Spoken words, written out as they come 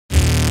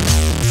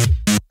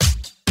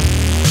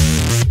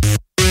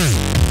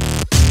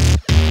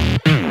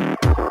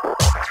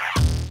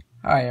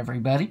Hi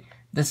everybody,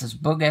 this is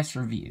Bug-Ass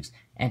Reviews,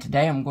 and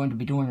today I'm going to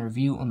be doing a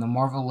review on the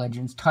Marvel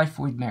Legends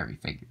Typhoid Mary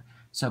figure.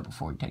 So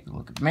before we take a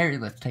look at Mary,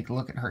 let's take a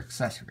look at her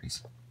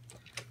accessories.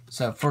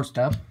 So first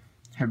up,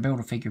 her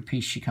Build-A-Figure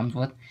piece she comes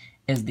with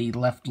is the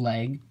left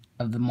leg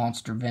of the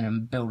Monster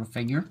Venom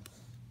Build-A-Figure.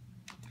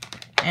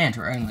 And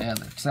her only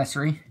other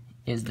accessory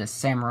is this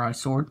samurai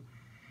sword.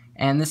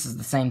 And this is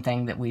the same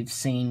thing that we've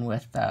seen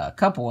with a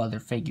couple other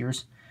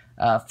figures.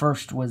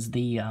 First was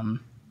the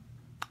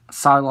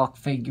Psylocke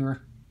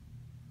figure.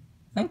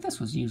 I think this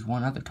was used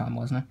one other time,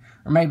 wasn't it?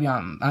 Or maybe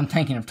I'm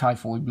thinking of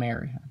Typhoid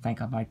Mary. I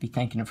think I might be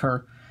thinking of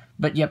her.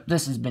 But yep,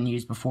 this has been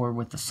used before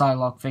with the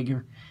Psylocke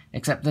figure.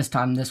 Except this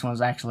time, this one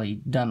was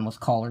actually done with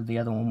color. The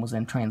other one was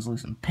in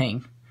translucent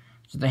pink.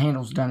 So the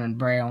handle's done in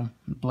brown,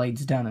 the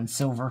blade's done in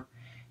silver.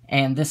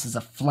 And this is a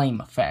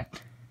flame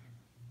effect.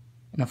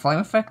 And the flame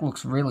effect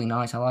looks really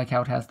nice. I like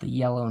how it has the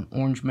yellow and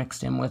orange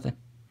mixed in with it.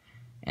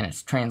 And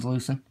it's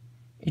translucent.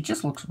 It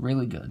just looks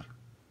really good.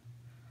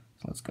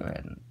 So let's go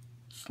ahead and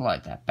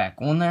slide that back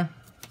on there.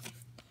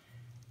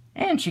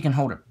 And she can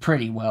hold it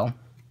pretty well.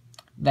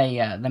 They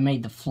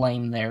made the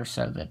flame there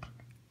so that...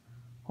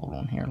 Hold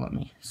on here, let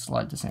me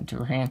slide this into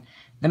her hand.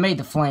 They made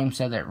the flame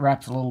so that it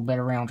wraps a little bit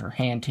around her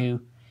hand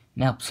too.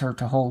 And helps her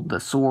to hold the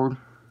sword.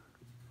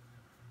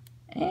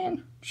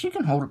 And she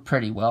can hold it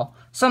pretty well.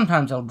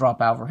 Sometimes it'll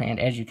drop out of her hand.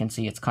 As you can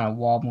see, it's kind of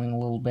wobbling a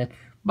little bit.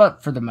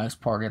 But for the most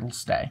part, it'll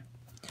stay.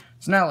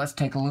 So now let's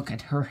take a look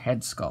at her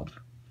head sculpt.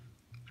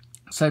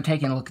 So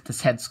taking a look at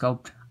this head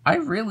sculpt, I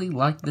really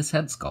like this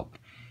head sculpt.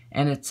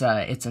 And it's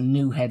a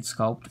new head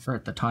sculpt, or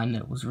at the time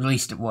that it was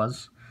released it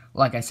was.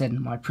 Like I said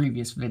in my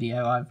previous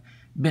video, I've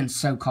been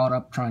so caught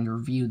up trying to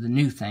review the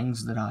new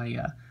things that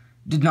I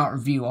did not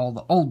review all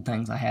the old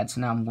things I had, so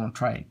now I'm going to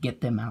try to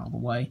get them out of the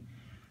way.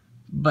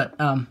 But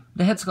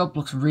the head sculpt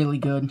looks really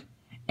good,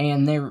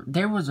 and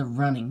there was a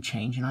running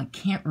change, and I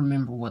can't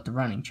remember what the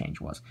running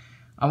change was.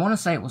 I want to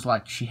say it was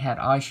like she had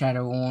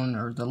eyeshadow on,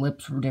 or the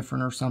lips were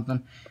different or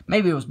something.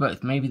 Maybe it was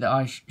both. Maybe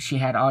she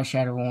had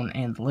eyeshadow on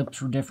and the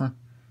lips were different.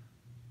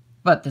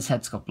 But this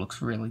head sculpt looks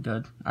really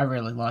good. I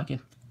really like it.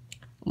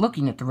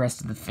 Looking at the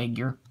rest of the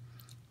figure,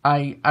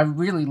 I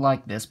really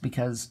like this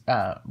because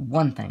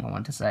one thing I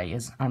want to say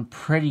is I'm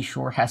pretty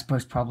sure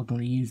Hasbro's probably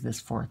going to use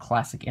this for a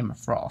classic Emma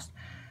Frost.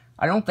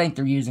 I don't think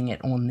they're using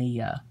it on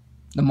the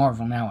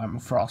Marvel Now Emma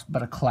Frost,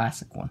 but a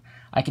classic one.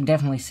 I can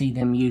definitely see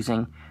them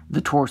using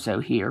the torso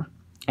here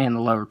and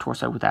the lower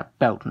torso with that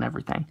belt and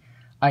everything.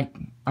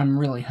 I'm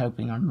really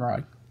hoping I'm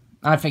right.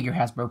 I figure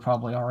Hasbro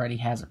probably already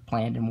has it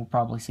planned, and we'll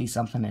probably see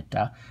something at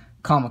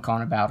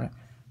Comic-Con about it.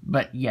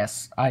 But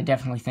yes, I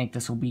definitely think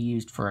this will be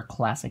used for a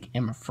classic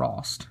Emma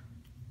Frost.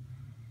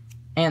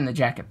 And the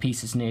jacket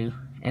piece is new,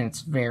 and it's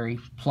very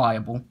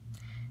pliable.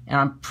 And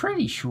I'm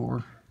pretty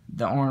sure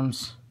the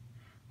arms...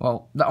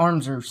 Well, the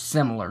arms are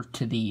similar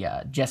to the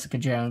Jessica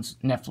Jones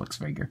Netflix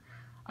figure.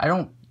 I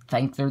don't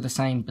think they're the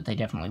same, but they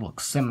definitely look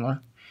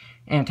similar.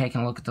 And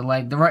taking a look at the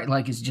leg, the right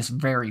leg is just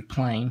very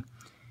plain.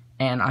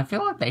 And I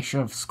feel like they should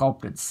have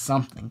sculpted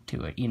something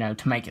to it, you know,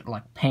 to make it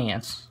like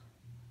pants.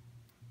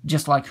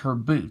 Just like her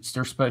boots,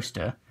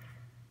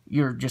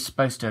 you're just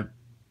supposed to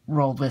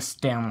roll this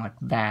down like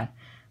that.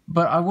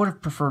 But I would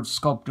have preferred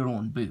sculpted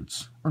on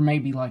boots. Or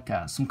maybe like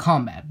some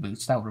combat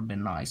boots, that would have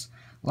been nice.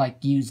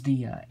 Like use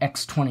the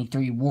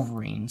X-23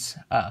 Wolverine's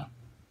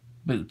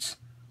boots.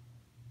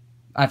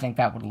 I think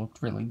that would have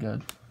looked really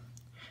good.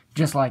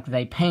 Just like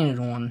they painted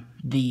on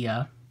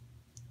the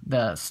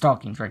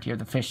stockings right here,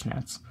 the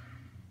fishnets.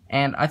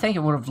 And I think it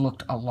would have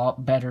looked a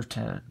lot better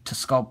to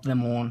sculpt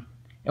them on.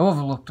 It would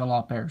have looked a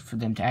lot better for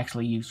them to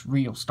actually use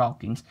real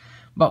stockings.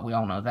 But we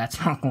all know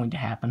that's not going to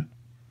happen.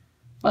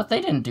 But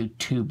they didn't do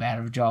too bad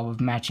of a job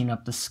of matching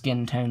up the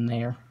skin tone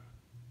there.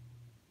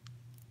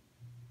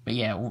 But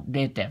yeah,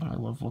 it definitely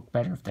would have looked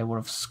better if they would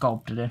have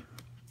sculpted it.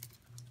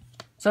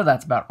 So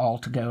that's about all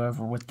to go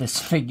over with this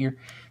figure.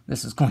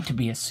 This is going to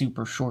be a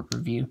super short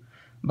review,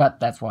 but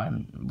that's why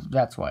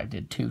I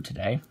did two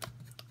today.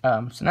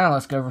 So now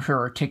let's go over her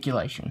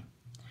articulation.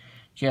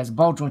 She has a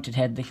ball-jointed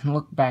head that can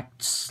look back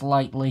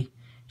slightly.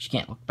 She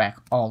can't look back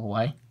all the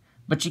way,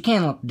 but she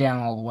can look down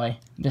all the way.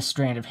 This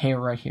strand of hair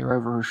right here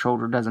over her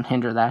shoulder doesn't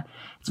hinder that.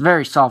 It's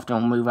very soft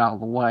and will move out of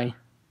the way,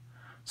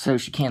 so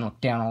she can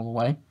look down all the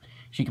way.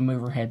 She can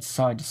move her head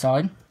side to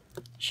side.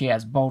 She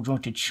has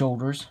ball-jointed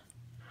shoulders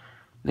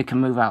that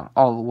can move out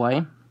all the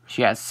way.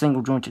 She has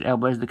single-jointed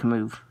elbows that can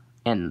move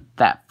in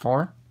that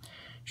far.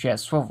 She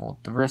has swivel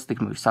at the wrist that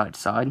can move side to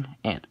side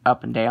and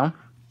up and down.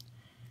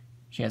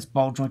 She has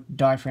ball-jointed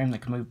diaphragm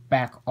that can move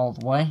back all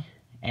the way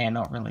and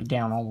not really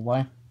down all the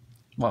way.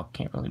 Well, it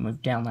can't really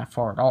move down that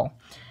far at all,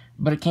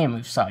 but it can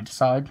move side to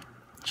side.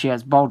 She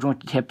has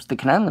ball-jointed hips that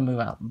can only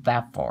move out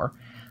that far.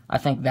 I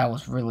think that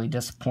was really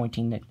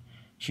disappointing that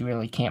she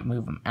really can't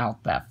move them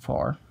out that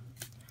far.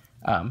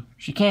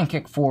 She can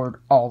kick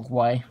forward all the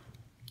way.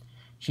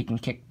 She can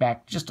kick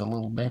back just a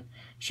little bit.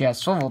 She has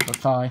swivel at the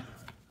thigh,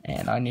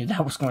 and I knew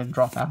that was going to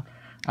drop out.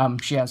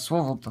 She has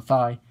swivel at the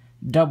thigh,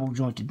 double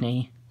jointed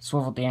knee,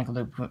 swivel at the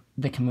ankle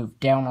that can move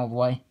down all the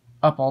way,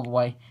 up all the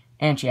way,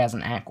 and she has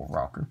an ankle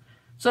rocker.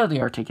 So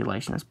the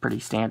articulation is pretty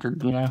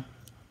standard, you know.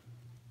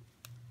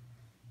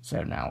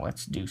 So now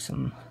let's do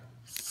some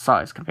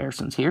size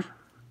comparisons here.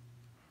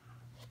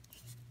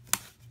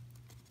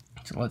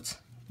 So let's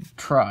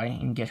try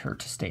and get her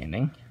to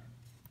standing.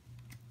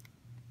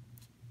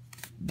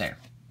 There.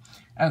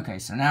 Okay,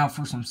 so now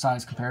for some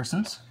size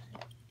comparisons.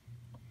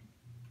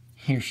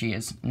 Here she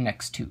is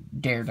next to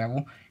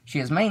Daredevil. She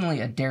is mainly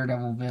a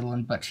Daredevil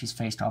villain, but she's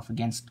faced off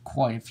against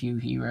quite a few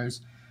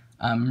heroes.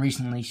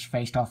 Recently, she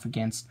faced off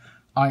against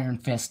Iron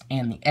Fist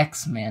and the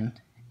X-Men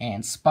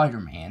and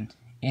Spider-Man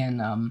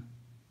in,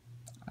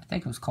 I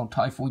think it was called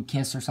Typhoid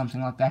Kiss or something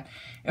like that.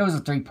 It was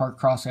a 3-part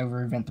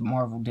crossover event that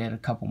Marvel did a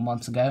couple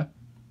months ago.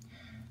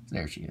 So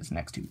there she is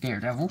next to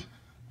Daredevil.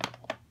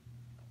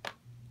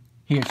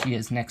 Here she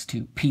is next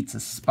to Pizza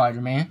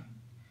Spider-Man.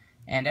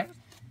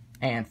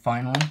 And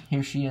finally,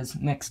 here she is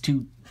next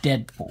to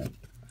Deadpool.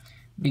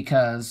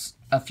 Because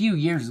a few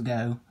years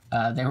ago,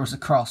 there was a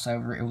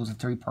crossover. It was a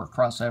 3-part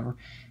crossover.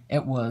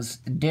 It was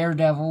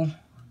Daredevil.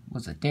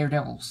 Was it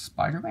Daredevil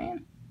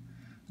Spider-Man?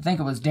 I think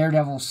it was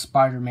Daredevil,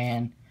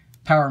 Spider-Man,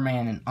 Power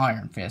Man, and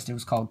Iron Fist. It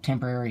was called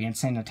Temporary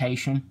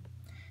Insanitation.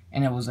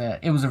 And it was a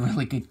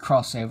really good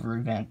crossover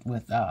event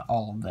with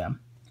all of them.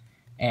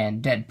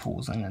 And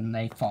Deadpool's in it, and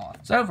they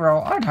fought. So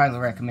overall, I'd highly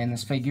recommend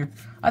this figure.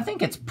 I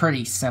think it's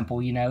pretty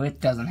simple, you know. It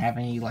doesn't have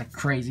any, like,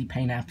 crazy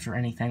paint apps or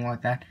anything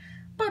like that.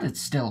 But it's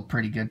still a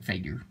pretty good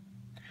figure.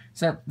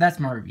 So, that's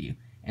my review.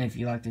 And if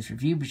you like this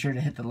review, be sure to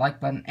hit the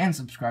like button and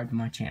subscribe to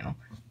my channel.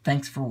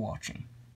 Thanks for watching.